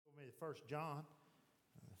First John.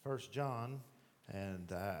 First John,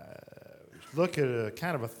 and look at a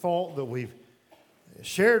kind of a thought that we've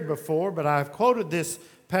shared before, but I've quoted this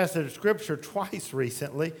passage of Scripture twice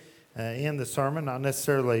recently in the sermon, not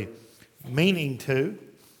necessarily meaning to.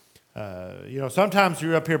 Sometimes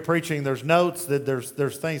you're up here preaching, there's notes, that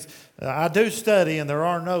there's things. I do study, and there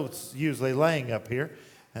are notes usually laying up here.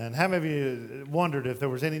 And how many of you wondered if there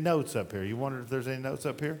was any notes up here? You wondered if there's any notes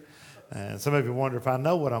up here? And some of you wonder if I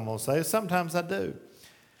know what I'm going to say. Sometimes I do.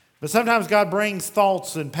 But sometimes God brings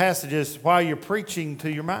thoughts and passages while you're preaching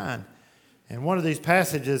to your mind. And one of these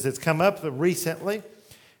passages that's come up recently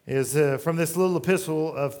is from this little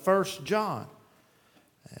epistle of First John.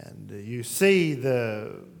 And you see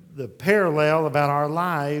the parallel about our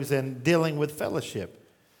lives and dealing with fellowship.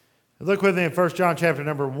 Look with me in 1 John chapter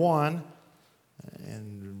number 1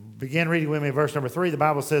 and begin reading with me verse number 3. The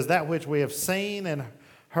Bible says, "That which we have seen and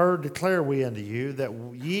heard declare we unto you, that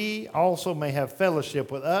ye also may have fellowship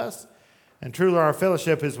with us. And truly our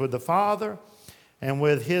fellowship is with the Father and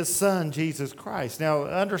with His Son, Jesus Christ." Now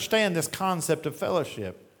understand this concept of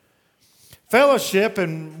fellowship. Fellowship,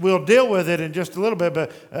 and we'll deal with it in just a little bit,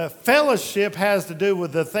 but fellowship has to do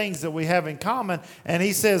with the things that we have in common. And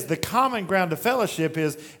he says the common ground of fellowship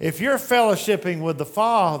is if you're fellowshipping with the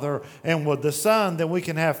Father and with the Son, then we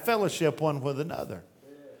can have fellowship one with another.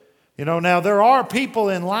 Now there are people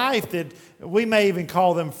in life that we may even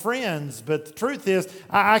call them friends, but the truth is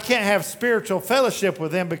I can't have spiritual fellowship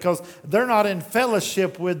with them because they're not in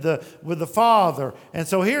fellowship with the Father. And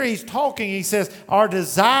so here he's talking, he says, our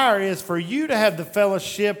desire is for you to have the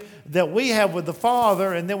fellowship that we have with the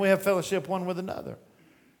Father, and then we have fellowship one with another.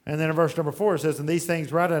 And then in verse number 4 it says, "And these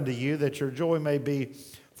things write unto you, that your joy may be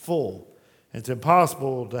full." It's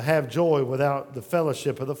impossible to have joy without the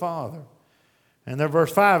fellowship of the Father. And then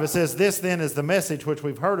verse 5, it says, "This then is the message which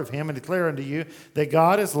we've heard of Him, and declare unto you that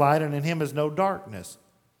God is light, and in Him is no darkness."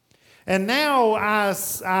 And now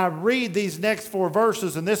I read these next 4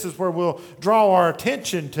 verses, and this is where we'll draw our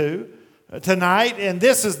attention to tonight. And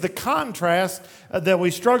this is the contrast that we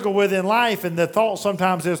struggle with in life, and the thought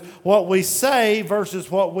sometimes is what we say versus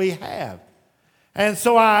what we have. And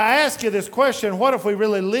so I ask you this question: what if we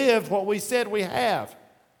really lived what we said we have?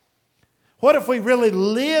 What if we really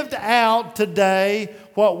lived out today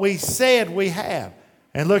what we said we have?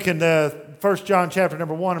 And look in the 1 John chapter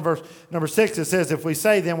number 1 and verse number 6, it says, "If we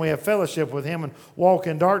say then we have fellowship with Him and walk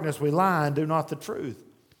in darkness, we lie and do not the truth.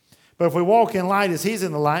 But if we walk in light as He's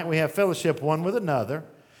in the light, we have fellowship one with another.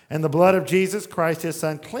 And the blood of Jesus Christ, His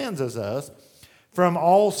Son, cleanses us from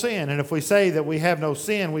all sin. And if we say that we have no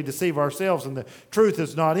sin, we deceive ourselves, and the truth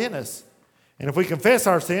is not in us. And if we confess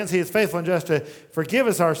our sins, He is faithful and just to forgive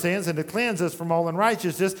us our sins and to cleanse us from all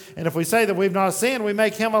unrighteousness. And if we say that we've not sinned, we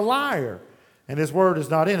make Him a liar, and His word is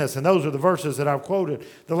not in us." And those are the verses that I've quoted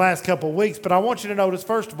the last couple of weeks. But I want you to notice,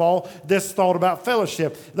 first of all, this thought about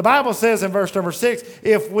fellowship. The Bible says in verse number 6,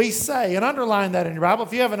 if we say, and underline that in your Bible.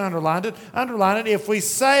 If you haven't underlined it, underline it. If we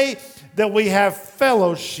say that we have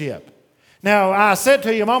fellowship. Now, I said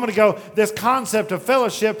to you a moment ago, this concept of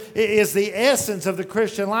fellowship is the essence of the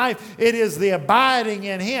Christian life. It is the abiding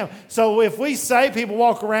in Him. So if we say, people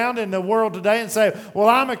walk around in the world today and say, well,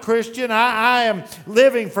 I'm a Christian, I am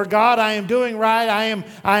living for God, I am doing right,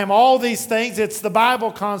 I am all these things. It's the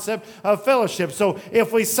Bible concept of fellowship. So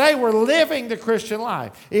if we say we're living the Christian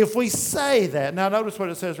life, if we say that, now notice what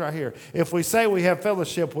it says right here. If we say we have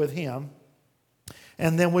fellowship with Him,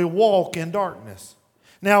 and then we walk in darkness.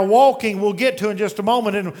 Now, walking we'll get to in just a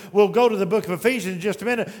moment, and we'll go to the book of Ephesians in just a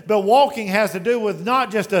minute. But walking has to do with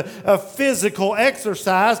not just a physical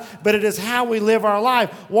exercise, but it is how we live our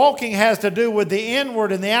life. Walking has to do with the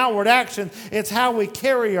inward and the outward action. It's how we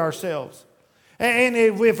carry ourselves. And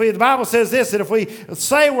if the Bible says this, that if we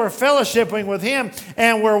say we're fellowshipping with Him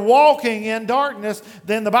and we're walking in darkness,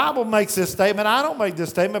 then the Bible makes this statement. I don't make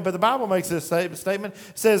this statement, but the Bible makes this statement.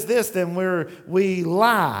 It says this, then we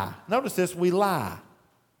lie. Notice this, we lie.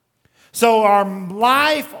 So our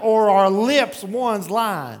life or our lips, one's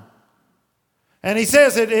lying. And he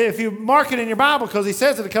says it, if you mark it in your Bible, because he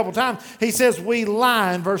says it a couple times, he says we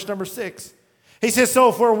lie in verse number 6. He says, so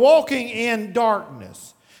if we're walking in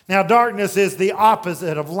darkness. Now darkness is the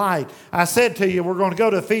opposite of light. I said to you, we're going to go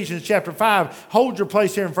to Ephesians chapter 5. Hold your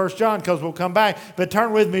place here in 1 John because we'll come back. But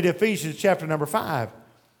turn with me to Ephesians chapter number 5.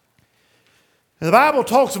 The Bible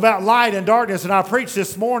talks about light and darkness, and I preached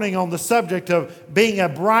this morning on the subject of being a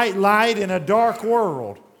bright light in a dark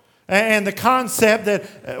world. And the concept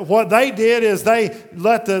that what they did is they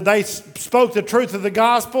spoke the truth of the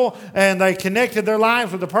gospel, and they connected their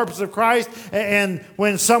lives with the purpose of Christ. And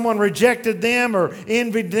when someone rejected them or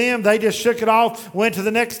envied them, they just shook it off, went to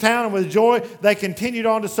the next town, and with joy they continued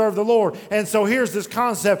on to serve the Lord. And so here's this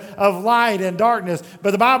concept of light and darkness.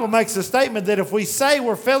 But the Bible makes a statement that if we say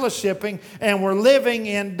we're fellowshipping and we're living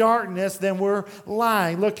in darkness, then we're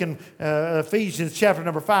lying. Look in Ephesians chapter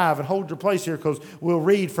number 5, and hold your place here because we'll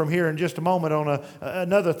read from here in just a moment on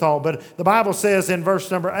another thought. But the Bible says in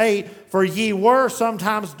verse number 8, "For ye were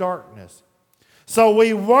sometimes darkness." So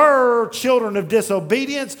we were children of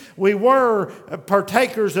disobedience. We were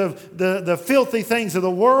partakers of the filthy things of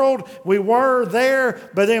the world. We were there.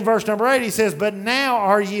 But then verse number 8, he says, "But now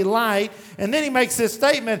are ye light." And then he makes this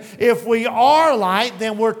statement, if we are light,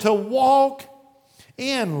 then we're to walk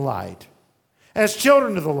in light as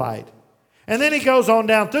children of the light. And then he goes on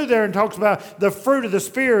down through there and talks about the fruit of the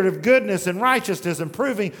Spirit of goodness and righteousness and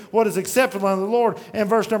proving what is acceptable unto the Lord. And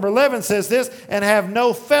verse number 11 says this, "And have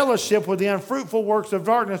no fellowship with the unfruitful works of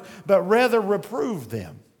darkness, but rather reprove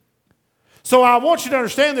them." So I want you to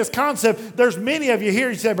understand this concept. There's many of you here,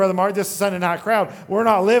 you say, "Brother Mark, this is Sunday night crowd. We're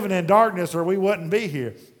not living in darkness or we wouldn't be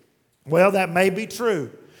here." Well, that may be true.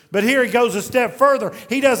 But here he goes a step further.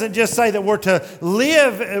 He doesn't just say that we're to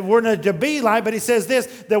live, we're not to be light, but he says this,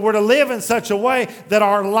 that we're to live in such a way that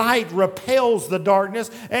our light repels the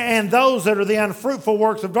darkness, and those that are the unfruitful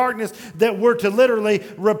works of darkness, that we're to literally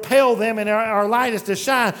repel them, and our light is to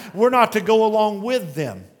shine. We're not to go along with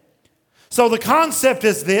them. So the concept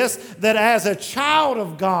is this, that as a child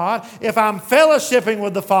of God, if I'm fellowshipping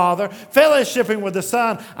with the Father, fellowshipping with the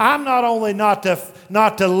Son, I'm not only not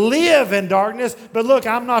to live in darkness, but look,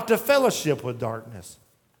 I'm not to fellowship with darkness.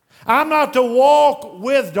 I'm not to walk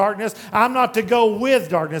with darkness. I'm not to go with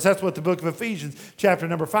darkness. That's what the book of Ephesians chapter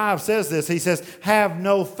number 5 says this. He says, "Have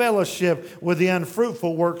no fellowship with the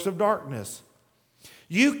unfruitful works of darkness."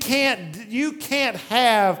 You can't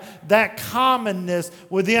have that commonness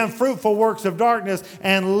with the unfruitful works of darkness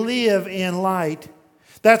and live in light.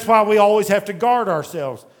 That's why we always have to guard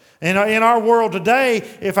ourselves. In our world today,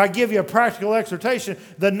 if I give you a practical exhortation,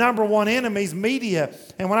 the number one enemy is media.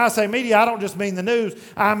 And when I say media, I don't just mean the news.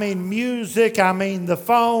 I mean music. I mean the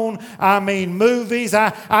phone. I mean movies.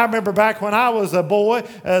 I remember back when I was a boy,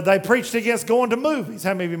 they preached against going to movies.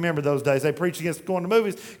 How many of you remember those days? They preached against going to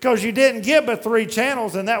movies because you didn't get but 3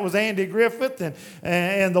 channels, and that was Andy Griffith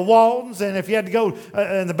and the Waltons. And if you had to go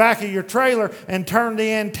in the back of your trailer and turn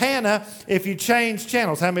the antenna if you changed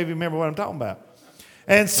channels. How many of you remember what I'm talking about?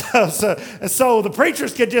 And so the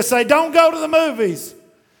preachers could just say, "Don't go to the movies."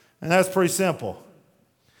 And that's pretty simple.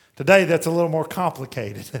 Today, that's a little more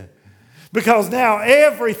complicated. Because now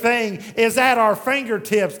everything is at our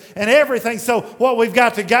fingertips and everything. So what we've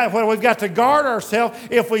got to guard ourselves,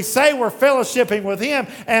 if we say we're fellowshipping with Him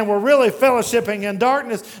and we're really fellowshipping in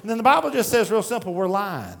darkness, then the Bible just says real simple, we're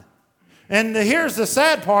lying. And here's the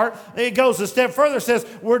sad part. It goes a step further. It says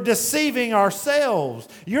we're deceiving ourselves.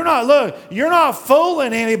 You're not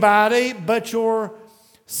fooling anybody but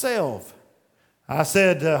yourself. I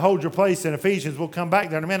said hold your place in Ephesians. We'll come back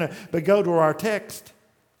there in a minute. But go to our text.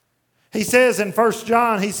 He says in 1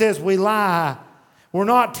 John, he says we lie. We're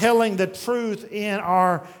not telling the truth in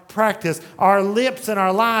our practice. Our lips and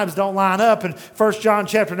our lives don't line up. In 1 John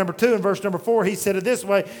chapter number 2 and verse number 4, he said it this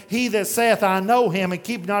way, "He that saith, I know him, and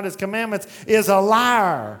keep not his commandments, is a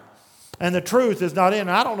liar. And the truth is not in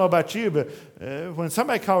him." I don't know about you, but when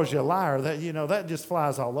somebody calls you a liar, that just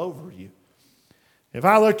flies all over you. If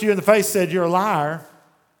I looked you in the face and said, "You're a liar,"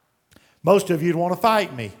 most of you'd want to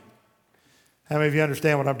fight me. How many of you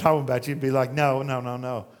understand what I'm talking about? You'd be like,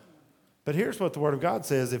 no. But here's what the Word of God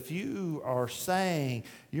says. If you are saying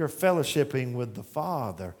you're fellowshipping with the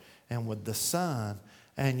Father and with the Son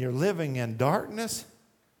and you're living in darkness,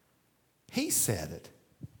 He said it.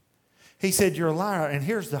 He said you're a liar. And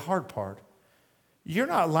here's the hard part. You're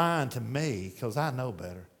not lying to me because I know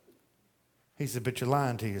better. He said, but you're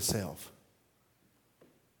lying to yourself.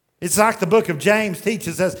 It's like the book of James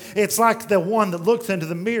teaches us. It's like the one that looks into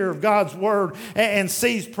the mirror of God's Word and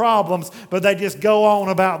sees problems, but they just go on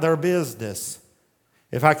about their business.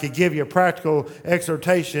 If I could give you a practical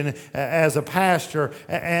exhortation as a pastor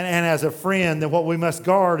and as a friend, then what we must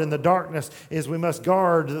guard in the darkness is we must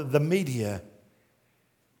guard the media.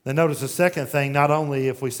 Then notice the second thing, not only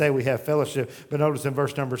if we say we have fellowship, but notice in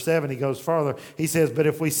verse number 7, he goes farther. He says, but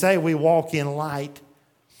if we say we walk in light.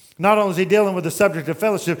 Not only is he dealing with the subject of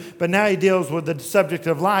fellowship, but now he deals with the subject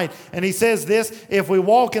of light. And he says this, if we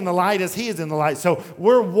walk in the light as he is in the light. So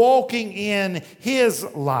we're walking in his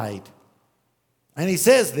light. And he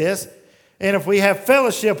says this, And if we have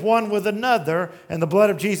fellowship one with another, and the blood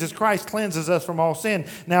of Jesus Christ cleanses us from all sin.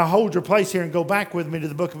 Now hold your place here and go back with me to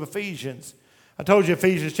the book of Ephesians. I told you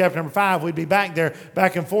Ephesians chapter number 5, we'd be back there,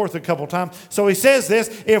 back and forth a couple times. So he says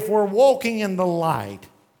this, if we're walking in the light,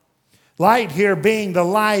 light here being the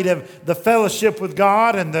light of the fellowship with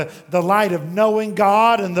God and the light of knowing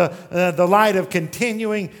God and the light of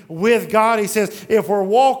continuing with God. He says, if we're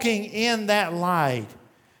walking in that light,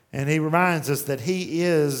 and he reminds us that he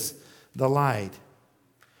is the light.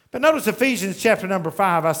 But notice Ephesians chapter number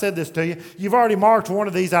 5, I said this to you. You've already marked one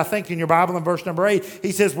of these, I think, in your Bible in verse number 8.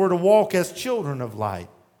 He says we're to walk as children of light.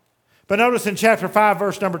 But notice in chapter 5,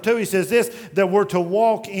 verse number 2, he says this, that we're to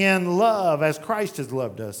walk in love as Christ has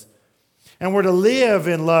loved us. And we're to live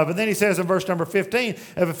in love. And then he says in verse number 15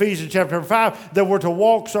 of Ephesians chapter number 5 that we're to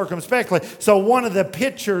walk circumspectly. So one of the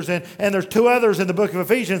pictures, and there's two others in the book of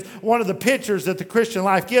Ephesians, one of the pictures that the Christian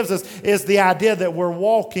life gives us is the idea that we're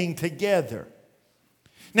walking together.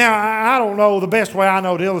 Now, I don't know, the best way I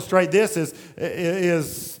know to illustrate this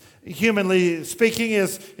is humanly speaking,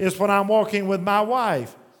 is when I'm walking with my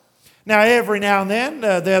wife. Now, every now and then,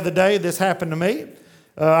 the other day, this happened to me.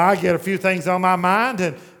 I get a few things on my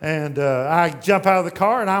mind, and I jump out of the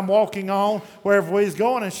car, and I'm walking on wherever we's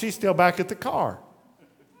going, and she's still back at the car.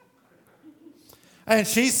 And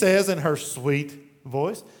she says in her sweet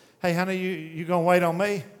voice, hey, honey, you going to wait on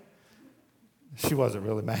me? She wasn't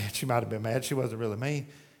really mad. She might have been mad. She wasn't really mean.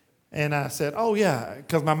 And I said, oh, yeah,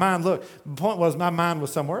 because my mind, look, the point was my mind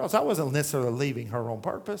was somewhere else. I wasn't necessarily leaving her on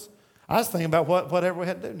purpose. I was thinking about whatever we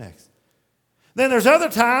had to do next. Then there's other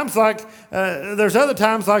times like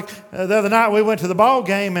the other night we went to the ball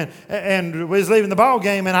game and we was leaving the ball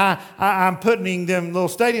game and I'm putting them little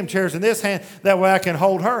stadium chairs in this hand, that way I can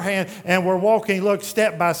hold her hand, and we're walking, look,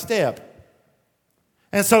 step by step.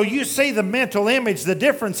 And so you see the mental image. The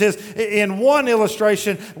difference is in one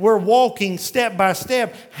illustration, we're walking step by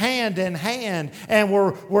step, hand in hand, and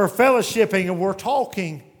we're fellowshipping and we're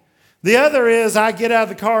talking. The other is I get out of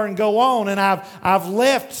the car and go on, and I've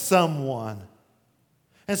left someone.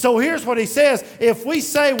 And so here's what he says. If we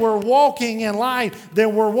say we're walking in light,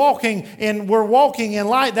 then we're walking in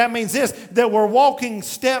light. That means this, that we're walking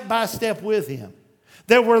step by step with him.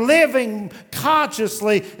 That we're living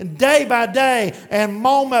consciously day by day and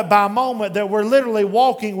moment by moment, that we're literally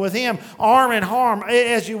walking with him arm in arm.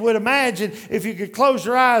 As you would imagine, if you could close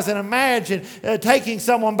your eyes and imagine taking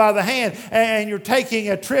someone by the hand and you're taking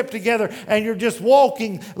a trip together and you're just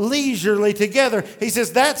walking leisurely together. He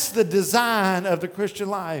says that's the design of the Christian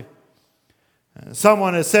life.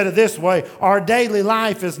 Someone has said it this way, our daily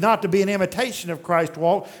life is not to be an imitation of Christ's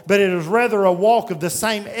walk, but it is rather a walk of the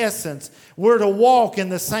same essence. We're to walk in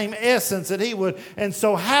the same essence that he would. And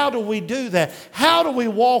so how do we do that? How do we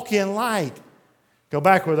walk in light? Go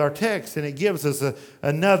back with our text and it gives us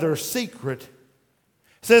another secret.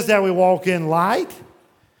 It says that we walk in light. It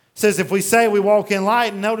says if we say we walk in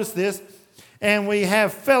light, and notice this, and we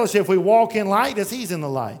have fellowship, we walk in light as he's in the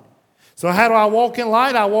light. So how do I walk in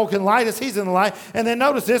light? I walk in light as he's in the light. And then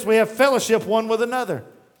notice this, we have fellowship one with another.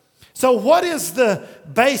 So what is the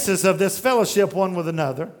basis of this fellowship one with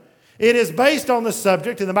another? It is based on the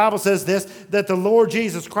subject, and the Bible says this, that the Lord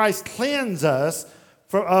Jesus Christ cleanse us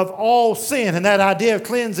of all sin. And that idea of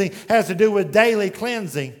cleansing has to do with daily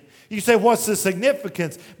cleansing. You say, what's the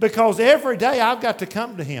significance? Because every day I've got to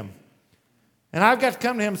come to him. And I've got to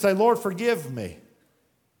come to him and say, Lord, forgive me.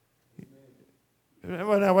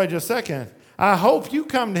 Well, now, wait just a second. I hope you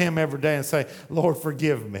come to him every day and say, Lord,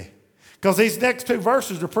 forgive me. Because these next two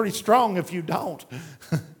verses are pretty strong if you don't.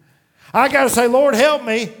 I got to say, Lord, help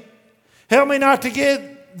me. Help me not to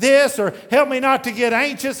get this, or help me not to get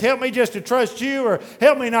anxious. Help me just to trust you, or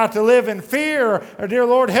help me not to live in fear. Or dear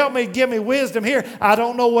Lord, help me, give me wisdom here. I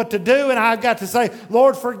don't know what to do, and I've got to say,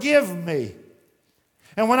 Lord, forgive me.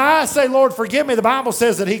 And when I say, Lord, forgive me, the Bible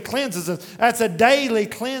says that he cleanses us. That's a daily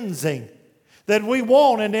cleansing that we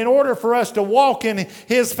want. And in order for us to walk in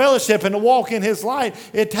his fellowship and to walk in his light,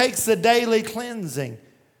 it takes the daily cleansing.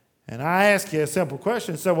 And I ask you a simple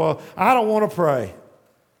question. So, well, I don't want to pray.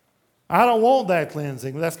 I don't want that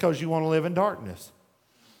cleansing. That's because you want to live in darkness.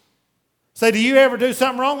 Say, do you ever do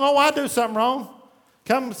something wrong? Oh, I do something wrong.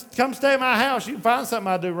 Come stay at my house. You can find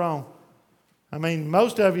something I do wrong. I mean,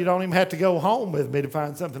 most of you don't even have to go home with me to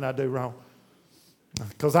find something I do wrong.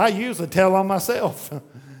 Because I usually tell on myself.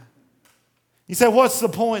 You say, what's the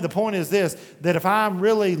point? The point is this, that if I'm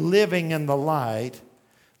really living in the light,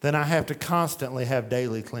 then I have to constantly have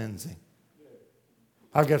daily cleansing.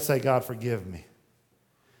 I've got to say, God, forgive me.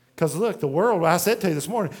 Because look, the world, I said to you this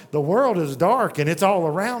morning, the world is dark and it's all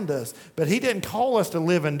around us. But he didn't call us to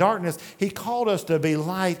live in darkness. He called us to be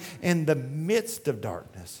light in the midst of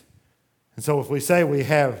darkness. And so if we say we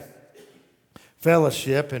have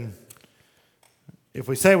fellowship, and if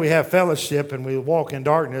we say we have fellowship and we walk in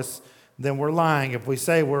darkness, then we're lying. If we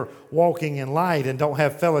say we're walking in light and don't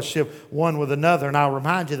have fellowship one with another, and I'll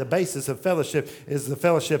remind you the basis of fellowship is the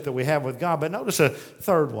fellowship that we have with God. But notice a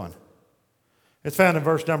third one. It's found in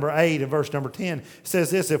verse number 8 and verse number 10. It says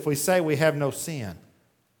this: if we say we have no sin.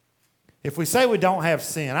 If we say we don't have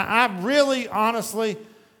sin. I really, honestly,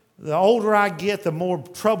 the older I get, the more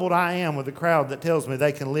troubled I am with the crowd that tells me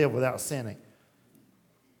they can live without sinning.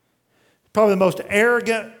 Probably the most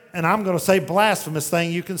arrogant, and I'm going to say blasphemous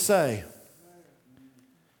thing you can say,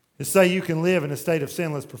 is say you can live in a state of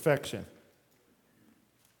sinless perfection.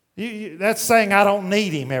 That's saying I don't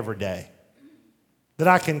need him every day, that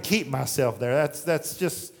I can keep myself there. That's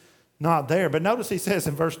just not there. But notice he says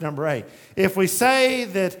in verse number 8, if we say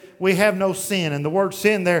that we have no sin, and the word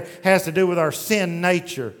sin there has to do with our sin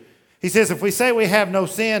nature. He says if we say we have no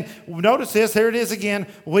sin, notice this, here it is again,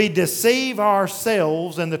 we deceive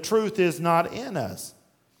ourselves and the truth is not in us.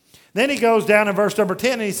 Then he goes down in verse number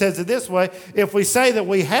 10 and he says it this way: if we say that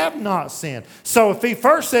we have not sinned. So if he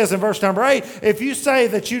first says in verse number 8, if you say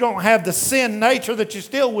that you don't have the sin nature that you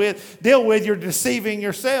still deal with, you're deceiving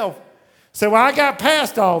yourself. Say, well, I got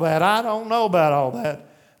past all that. I don't know about all that.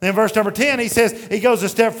 Then verse number 10, he goes a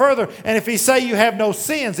step further. And if he say you have no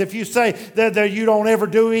sins, if you say that you don't ever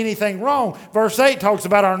do anything wrong, verse 8 talks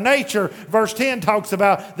about our nature. Verse 10 talks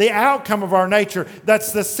about the outcome of our nature.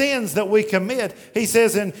 That's the sins that we commit. He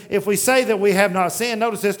says, and if we say that we have not sinned,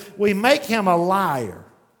 notice this, we make him a liar,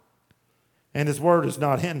 and his word is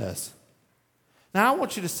not in us. Now I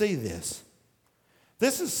want you to see this.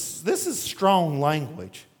 This is strong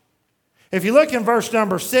language. If you look in verse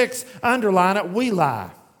number 6, underline it, we lie.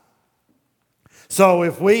 So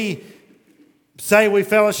if we say we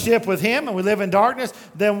fellowship with him and we live in darkness,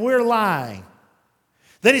 then we're lying.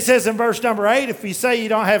 Then he says in verse number 8, if you say you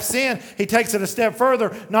don't have sin, he takes it a step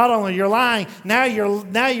further. Not only you're lying, now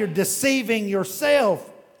you're deceiving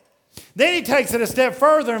yourself. Then he takes it a step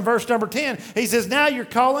further in verse number 10. He says, now you're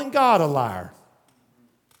calling God a liar.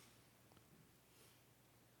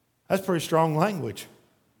 That's pretty strong language.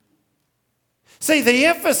 See, the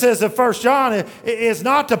emphasis of 1 John is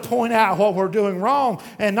not to point out what we're doing wrong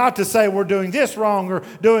and not to say we're doing this wrong or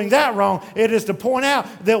doing that wrong. It is to point out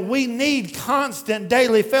that we need constant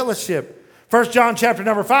daily fellowship. 1 John chapter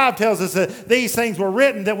number 5 tells us that these things were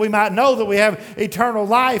written that we might know that we have eternal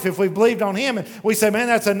life if we believed on him. And we say, man,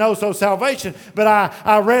 that's a no-so salvation. But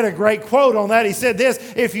I read a great quote on that. He said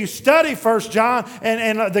this: if you study 1 John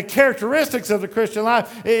and the characteristics of the Christian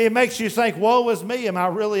life, it makes you think, woe is me, am I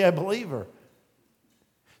really a believer?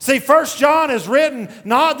 See, 1 John is written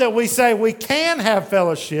not that we say we can have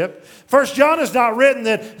fellowship. 1 John is not written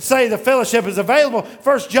that say the fellowship is available.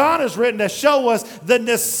 1 John is written to show us the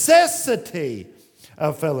necessity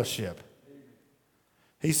of fellowship.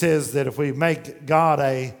 He says that if we make God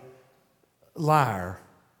a liar,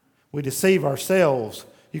 we deceive ourselves.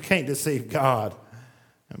 You can't deceive God,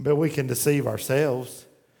 but we can deceive ourselves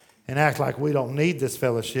and act like we don't need this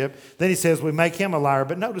fellowship. Then he says we make him a liar.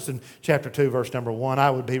 But notice in chapter 2, verse number 1, I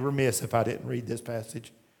would be remiss if I didn't read this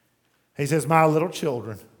passage. He says, my little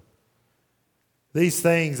children, these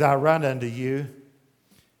things I write unto you,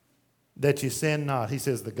 that you sin not. He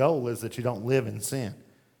says the goal is that you don't live in sin.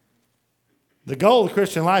 The goal of the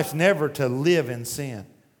Christian life is never to live in sin.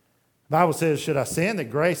 The Bible says, should I sin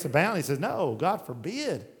that grace abound? He says, no, God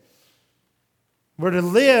forbid. We're to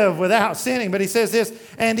live without sinning. But he says this,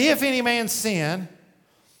 and if any man sin,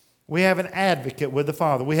 we have an advocate with the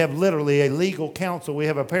Father. We have literally a legal counsel. We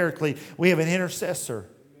have a paraclete. We have an intercessor.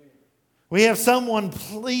 We have someone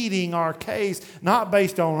pleading our case, not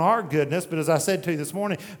based on our goodness, but as I said to you this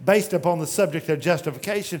morning, based upon the subject of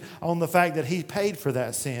justification, on the fact that he paid for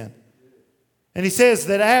that sin. And he says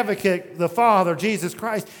that advocate, the Father, Jesus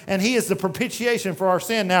Christ, and he is the propitiation for our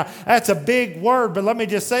sin. Now, that's a big word, but let me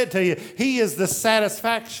just say it to you. He is the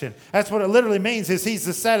satisfaction. That's what it literally means, is he's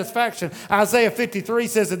the satisfaction. Isaiah 53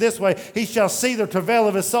 says it this way: he shall see the travail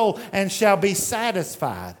of his soul and shall be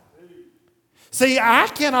satisfied. See, I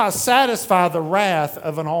cannot satisfy the wrath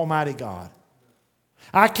of an almighty God.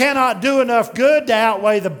 I cannot do enough good to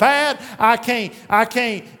outweigh the bad. I can't,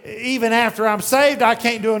 even after I'm saved, I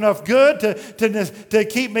can't do enough good to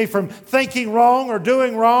keep me from thinking wrong or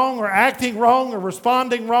doing wrong or acting wrong or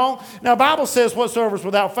responding wrong. Now, the Bible says whatsoever is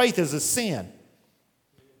without faith is a sin.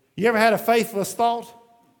 You ever had a faithless thought?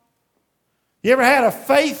 You ever had a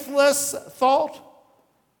faithless thought?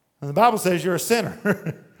 And the Bible says you're a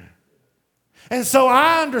sinner. And so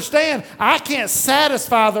I understand I can't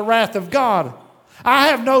satisfy the wrath of God. I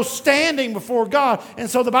have no standing before God. And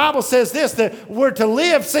so the Bible says this, that we're to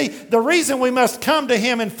live. See, the reason we must come to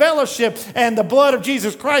Him in fellowship and the blood of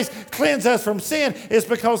Jesus Christ cleanse us from sin is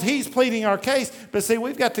because He's pleading our case. But see,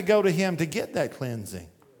 we've got to go to Him to get that cleansing.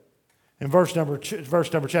 In chapter number 2, and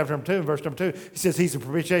verse number 2, he says He's a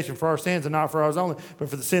propitiation for our sins, and not for ours only, but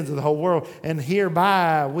for the sins of the whole world. And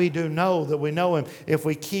hereby we do know that we know Him if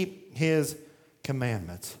we keep His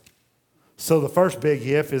commandments. So the first big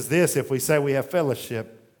if is this, if we say we have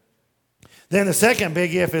fellowship. Then the second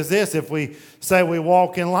big if is this, if we say we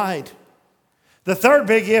walk in light. The third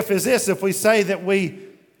big if is this, if we say that we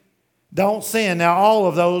don't sin. Now all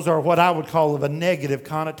of those are what I would call of a negative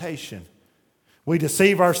connotation. We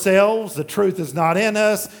deceive ourselves, the truth is not in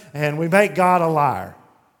us, and we make God a liar.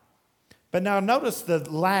 But now notice the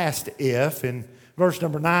last if in verse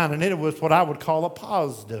number 9, and it was what I would call a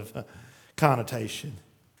positive connotation.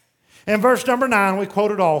 In verse number 9, we quote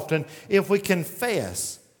it often, if we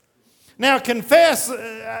confess. Now, confess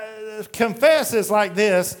is like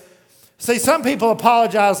this. See, some people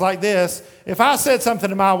apologize like this. If I said something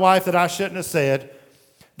to my wife that I shouldn't have said,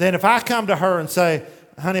 then if I come to her and say,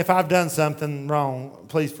 honey, if I've done something wrong,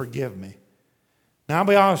 please forgive me. Now, I'll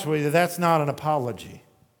be honest with you, that's not an apology.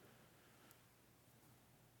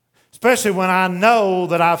 Especially when I know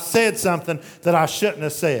that I've said something that I shouldn't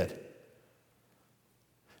have said.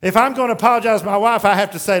 If I'm going to apologize to my wife, I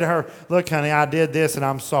have to say to her, look, honey, I did this and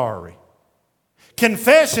I'm sorry.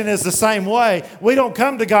 Confession is the same way. We don't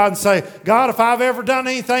come to God and say, God, if I've ever done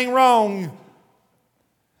anything wrong.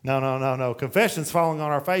 No. Confession's falling on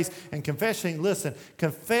our face. And confession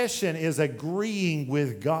is agreeing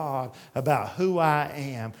with God about who I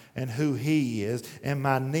am and who He is and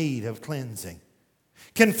my need of cleansing.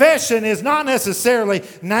 Confession is not necessarily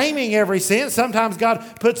naming every sin. Sometimes God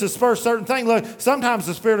puts us first certain thing. Look, sometimes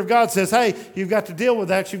the Spirit of God says, hey, you've got to deal with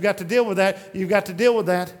that, you've got to deal with that, you've got to deal with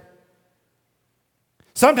that.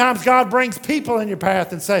 Sometimes God brings people in your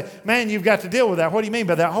path and say, man, you've got to deal with that. What do you mean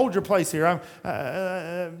by that? Hold your place here.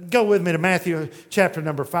 Go with me to Matthew chapter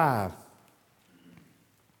number 5.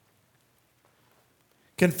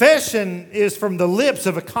 Confession is from the lips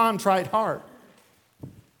of a contrite heart.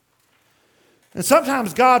 And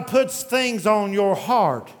sometimes God puts things on your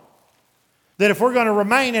heart that if we're going to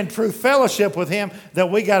remain in true fellowship with Him, that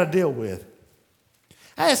we got to deal with.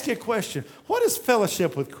 I ask you a question. What is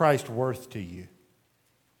fellowship with Christ worth to you?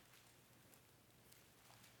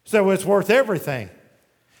 So it's worth everything.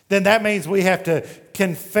 Then that means we have to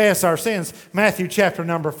confess our sins. Matthew chapter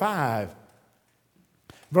number 5,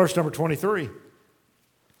 verse number 23.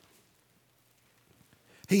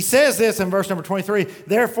 He says this in verse number 23,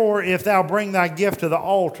 therefore, if thou bring thy gift to the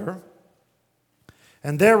altar,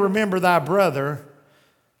 and there remember thy brother,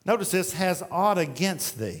 notice this, has aught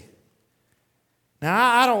against thee.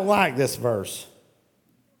 Now, I don't like this verse.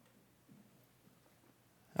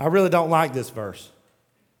 I really don't like this verse.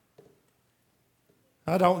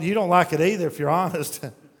 You don't like it either, if you're honest.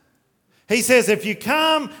 He says, if you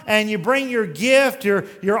come and you bring your gift,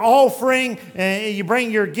 your offering, and you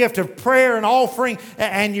bring your gift of prayer and offering,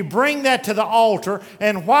 and you bring that to the altar,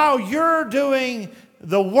 and while you're doing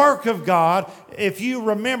the work of God, if you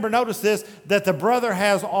remember, notice this, that the brother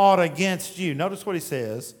has aught against you. Notice what he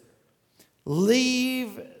says.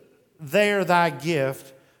 Leave there thy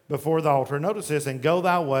gift before the altar. Notice this, and go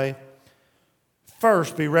thy way.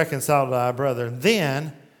 First be reconciled to thy brother,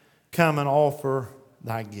 then come and offer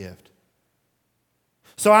thy gift.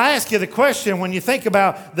 So I ask you the question, when you think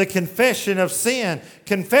about the confession of sin,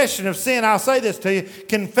 I'll say this to you,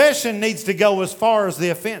 confession needs to go as far as the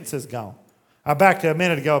offense has gone. Back to a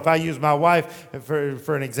minute ago, if I use my wife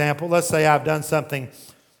for an example, let's say I've done something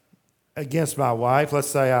against my wife. Let's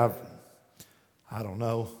say I don't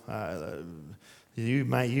know, you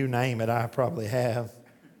name it, I probably have.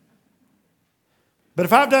 But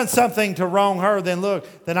if I've done something to wrong her,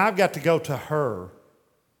 then I've got to go to her.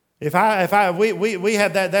 We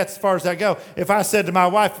have that's as far as that go. If I said to my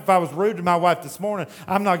wife, if I was rude to my wife this morning,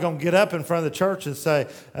 I'm not going to get up in front of the church and say,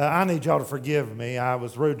 I need y'all to forgive me. I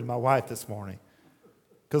was rude to my wife this morning.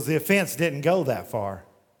 Because the offense didn't go that far.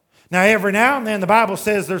 Now, every now and then, the Bible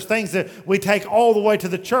says there's things that we take all the way to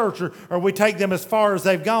the church or we take them as far as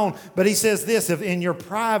they've gone. But he says this, if in your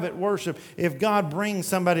private worship, if God brings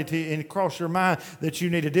somebody to you and across your mind that you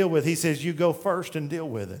need to deal with, he says you go first and deal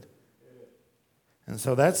with it. And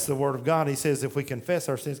so that's the word of God. He says if we confess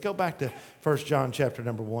our sins, go back to 1 John chapter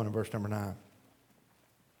number 1 and verse number 9.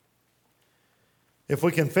 If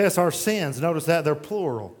we confess our sins, notice that they're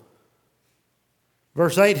plural.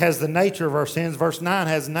 Verse 8 has the nature of our sins. Verse 9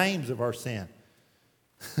 has names of our sin.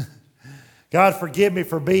 God forgive me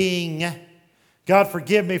for being. God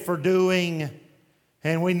forgive me for doing.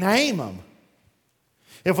 and we name them.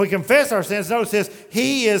 If we confess our sins, notice this,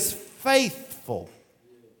 He is faithful.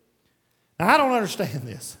 Now, I don't understand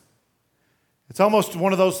this. It's almost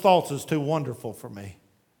one of those thoughts that's too wonderful for me.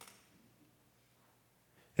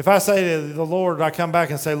 If I say to the Lord, I come back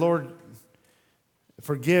and say, Lord,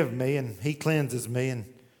 forgive me, and He cleanses me,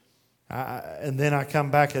 and then I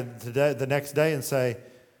come back the next day and say,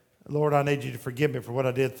 Lord, I need you to forgive me for what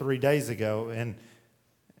I did 3 days ago. And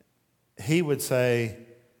He would say,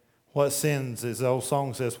 what sins, as the old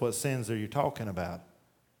song says, what sins are you talking about?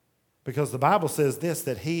 Because the Bible says this,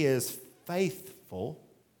 that He is faithful,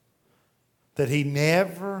 that He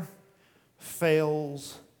never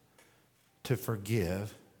fails to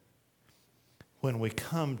forgive when we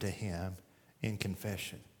come to Him in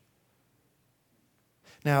confession.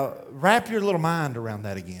 Now, wrap your little mind around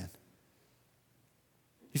that again.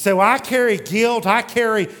 You say, well, I carry guilt, I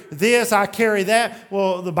carry this, I carry that.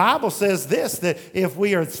 Well, the Bible says this, that if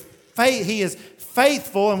we are He is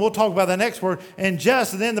faithful, and we'll talk about the next word, and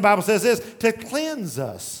just, and then the Bible says this, to cleanse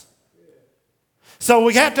us. So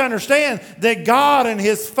we have to understand that God and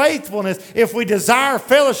His faithfulness, if we desire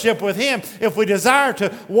fellowship with Him, if we desire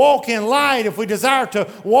to walk in light, if we desire to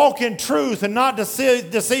walk in truth and not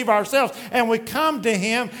deceive ourselves, and we come to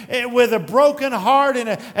Him with a broken heart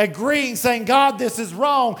and agreeing, saying, God, this is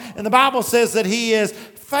wrong. And the Bible says that He is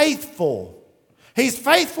faithful. He's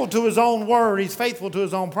faithful to His own word. He's faithful to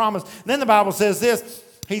His own promise. Then the Bible says this,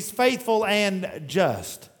 He's faithful and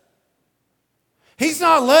just. He's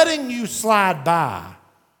not letting you slide by.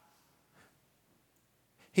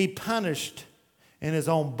 He punished in His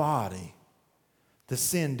own body the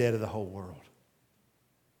sin debt of the whole world.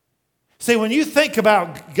 See, when you think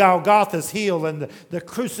about Golgotha's hill and the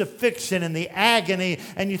crucifixion and the agony,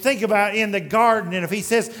 and you think about in the garden, and if He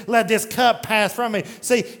says, let this cup pass from me,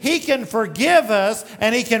 see, He can forgive us,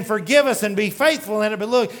 and He can forgive us and be faithful in it, but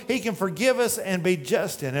look, He can forgive us and be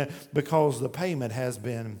just in it because the payment has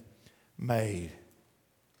been made.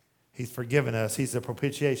 He's forgiven us. He's the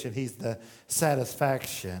propitiation. He's the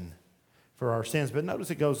satisfaction for our sins. But notice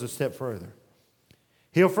it goes a step further.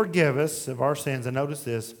 He'll forgive us of our sins, and notice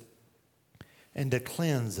this, and to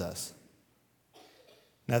cleanse us.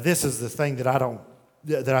 Now, this is the thing that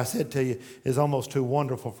I said to you is almost too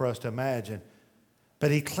wonderful for us to imagine. But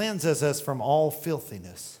He cleanses us from all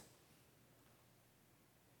filthiness.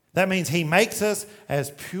 That means He makes us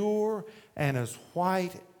as pure and as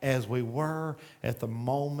white as we were at the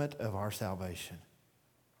moment of our salvation.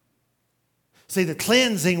 See, the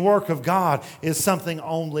cleansing work of God is something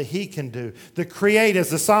only He can do. The create, as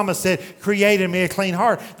the psalmist said, create in me a clean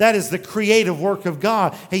heart. That is the creative work of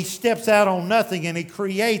God. He steps out on nothing and He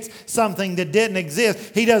creates something that didn't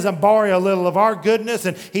exist. He doesn't borrow a little of our goodness,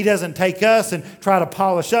 and He doesn't take us and try to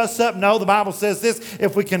polish us up. No, the Bible says this,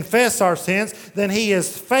 if we confess our sins, then He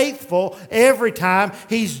is faithful every time.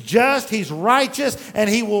 He's just, He's righteous, and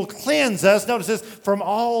He will cleanse us, notice this, from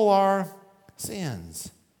all our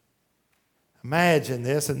sins. Imagine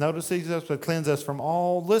this, and notice He will cleanse us from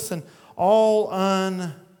all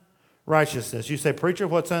unrighteousness. You say, preacher,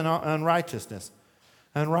 what's unrighteousness?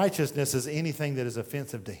 Unrighteousness is anything that is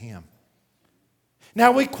offensive to Him.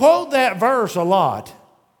 Now, we quote that verse a lot,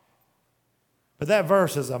 but that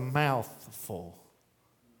verse is a mouthful.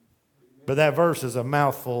 But that verse is a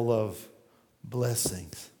mouthful of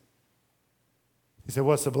blessings. You say,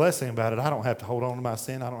 what's the blessing about it? I don't have to hold on to my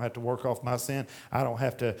sin. I don't have to work off my sin. I don't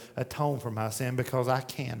have to atone for my sin because I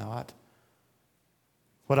cannot.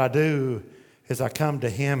 What I do is I come to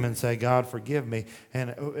Him and say, God, forgive me.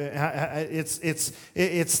 And it's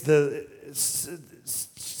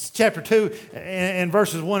chapter 2 and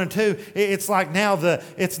verses 1 and 2. It's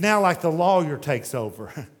now like the lawyer takes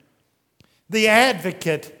over. The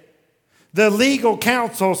advocate, the legal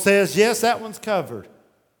counsel says, yes, that one's covered.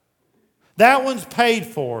 That one's paid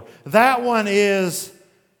for. That one is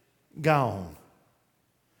gone.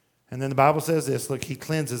 And then the Bible says this, look, He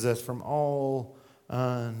cleanses us from all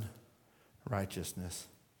unrighteousness.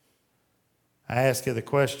 I ask you the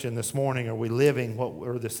question this morning, are we living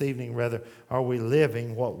or this evening rather, are we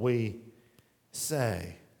living what we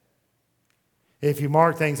say? If you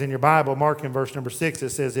mark things in your Bible, mark in verse number 6, it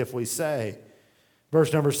says if we say.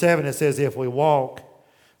 Verse number 7, it says if we walk.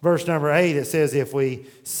 Verse number 8, it says if we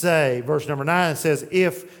say. Verse number 9, it says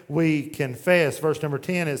if we confess. Verse number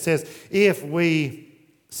 10, it says if we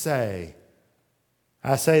say.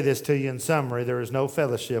 I say this to you in summary, there is no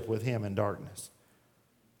fellowship with Him in darkness.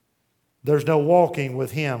 There's no walking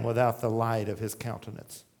with Him without the light of His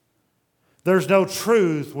countenance. There's no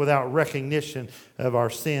truth without recognition of our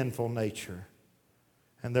sinful nature.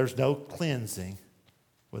 And there's no cleansing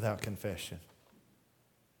without confession.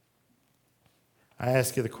 I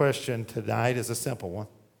ask you the question tonight is a simple one.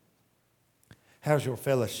 How's your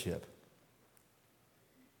fellowship?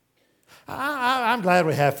 I'm glad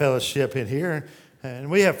we have fellowship in here.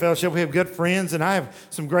 And we have fellowship. We have good friends. And I have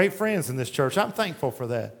some great friends in this church. I'm thankful for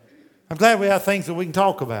that. I'm glad we have things that we can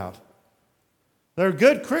talk about. They're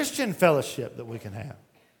good Christian fellowship that we can have.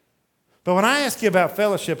 But when I ask you about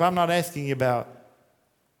fellowship, I'm not asking you about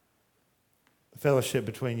the fellowship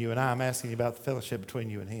between you and I. I'm asking you about the fellowship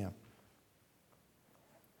between you and Him.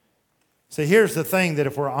 See, here's the thing that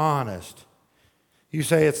if we're honest, you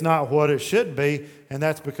say it's not what it should be, and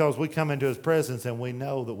that's because we come into His presence and we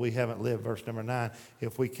know that we haven't lived, verse number 9,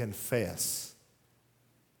 if we confess.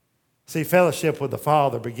 See, fellowship with the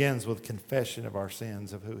Father begins with confession of our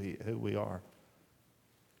sins, of who we are.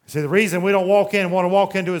 See, the reason we don't want to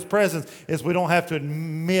walk into His presence is we don't have to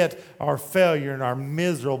admit our failure and our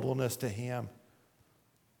miserableness to Him.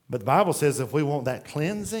 But the Bible says if we want that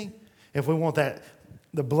cleansing, if we want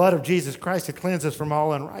the blood of Jesus Christ to cleanse us from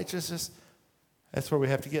all unrighteousness, that's where we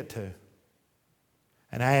have to get to.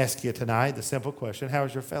 And I ask you tonight the simple question, how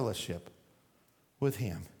is your fellowship with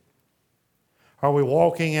Him? Are we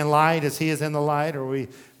walking in light as He is in the light, or are we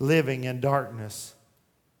living in darkness?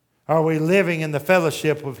 Are we living in the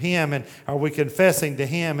fellowship of Him, and are we confessing to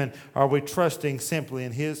Him, and are we trusting simply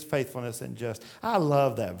in His faithfulness and justice? I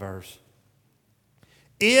love that verse.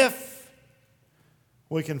 If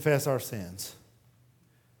we confess our sins,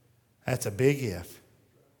 that's a big if.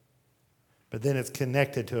 But then it's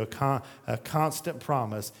connected to a constant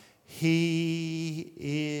promise. He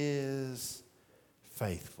is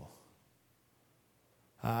faithful.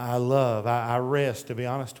 I rest, to be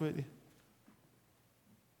honest with you.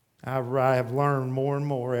 I have learned more and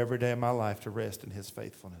more every day of my life to rest in His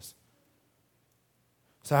faithfulness.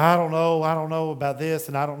 So I don't know about this,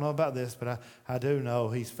 and I don't know about this, but I do know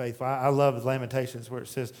He's faithful. I love Lamentations where it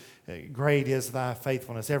says, great is thy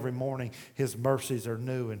faithfulness. Every morning His mercies are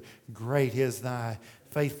new, and great is thy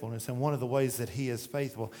faithfulness. And one of the ways that He is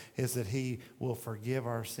faithful is that He will forgive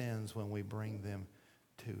our sins when we bring them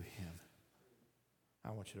to Him.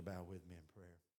 I want you to bow with me in prayer.